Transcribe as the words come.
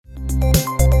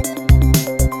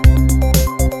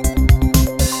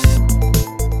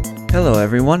Hello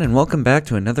everyone, and welcome back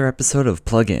to another episode of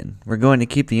Plug In. We're going to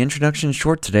keep the introduction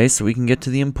short today so we can get to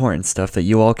the important stuff that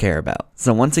you all care about.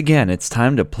 So once again, it's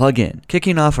time to plug in.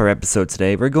 Kicking off our episode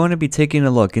today, we're going to be taking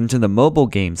a look into the mobile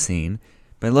game scene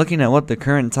by looking at what the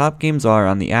current top games are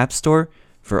on the App Store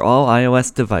for all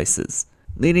iOS devices.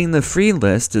 Leading the free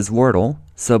list is Wordle.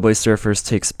 Subway Surfers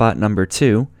takes spot number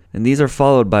 2, and these are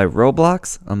followed by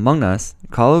Roblox, Among Us,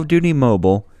 Call of Duty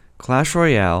Mobile, Clash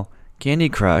Royale, Candy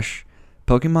Crush,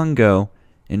 Pokemon Go,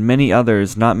 and many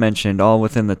others not mentioned, all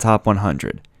within the top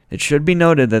 100. It should be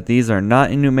noted that these are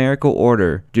not in numerical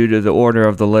order due to the order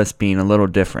of the list being a little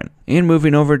different. And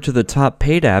moving over to the top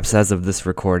paid apps as of this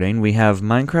recording, we have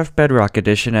Minecraft Bedrock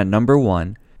Edition at number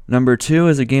 1. Number 2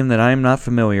 is a game that I am not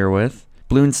familiar with.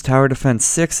 Bloons Tower Defense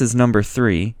 6 is number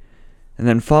 3. And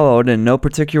then followed in no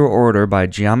particular order by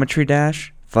Geometry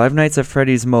Dash, Five Nights at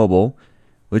Freddy's Mobile,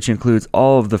 which includes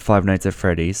all of the Five Nights at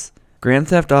Freddy's, Grand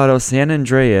Theft Auto San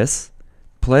Andreas,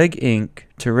 Plague Inc.,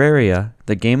 Terraria,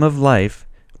 The Game of Life,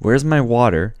 Where's My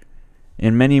Water,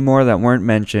 and many more that weren't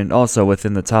mentioned also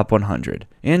within the top 100.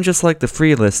 And just like the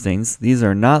free listings, these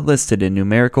are not listed in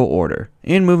numerical order.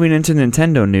 And moving into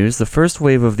Nintendo news, the first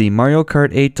wave of the Mario Kart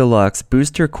 8 Deluxe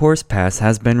Booster Course Pass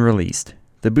has been released.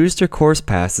 The Booster Course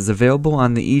Pass is available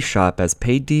on the eShop as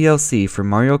paid DLC for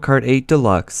Mario Kart 8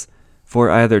 Deluxe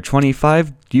for either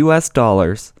 $25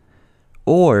 US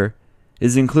or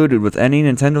is included with any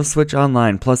Nintendo Switch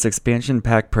Online Plus expansion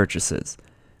pack purchases,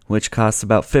 which costs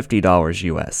about $50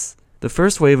 US. The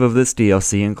first wave of this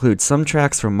DLC includes some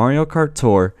tracks from Mario Kart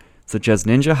Tour, such as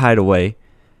Ninja Hideaway,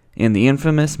 and the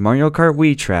infamous Mario Kart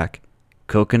Wii track,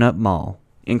 Coconut Mall.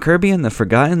 And Kirby and the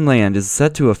Forgotten Land is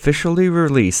set to officially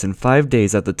release in 5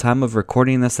 days at the time of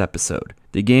recording this episode.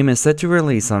 The game is set to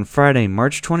release on Friday,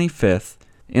 March 25th,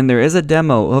 and there is a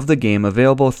demo of the game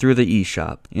available through the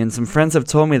eShop. And some friends have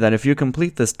told me that if you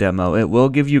complete this demo, it will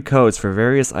give you codes for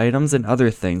various items and other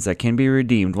things that can be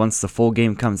redeemed once the full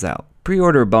game comes out.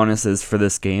 Pre-order bonuses for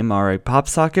this game are a pop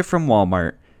socket from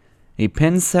Walmart, a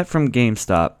pin set from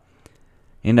GameStop,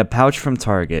 and a pouch from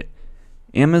Target.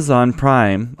 Amazon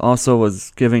Prime also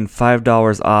was giving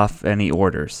 $5 off any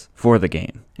orders for the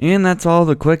game. And that's all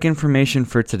the quick information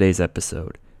for today's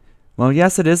episode. Well,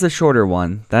 yes, it is a shorter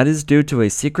one. That is due to a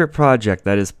secret project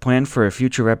that is planned for a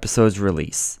future episode's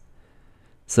release.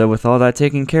 So with all that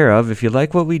taken care of, if you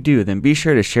like what we do, then be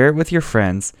sure to share it with your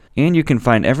friends, and you can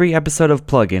find every episode of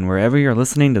Plugin wherever you're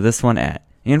listening to this one at.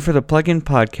 And for the Plugin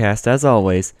Podcast, as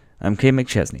always, I'm Kay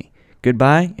McChesney.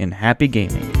 Goodbye and happy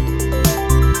gaming.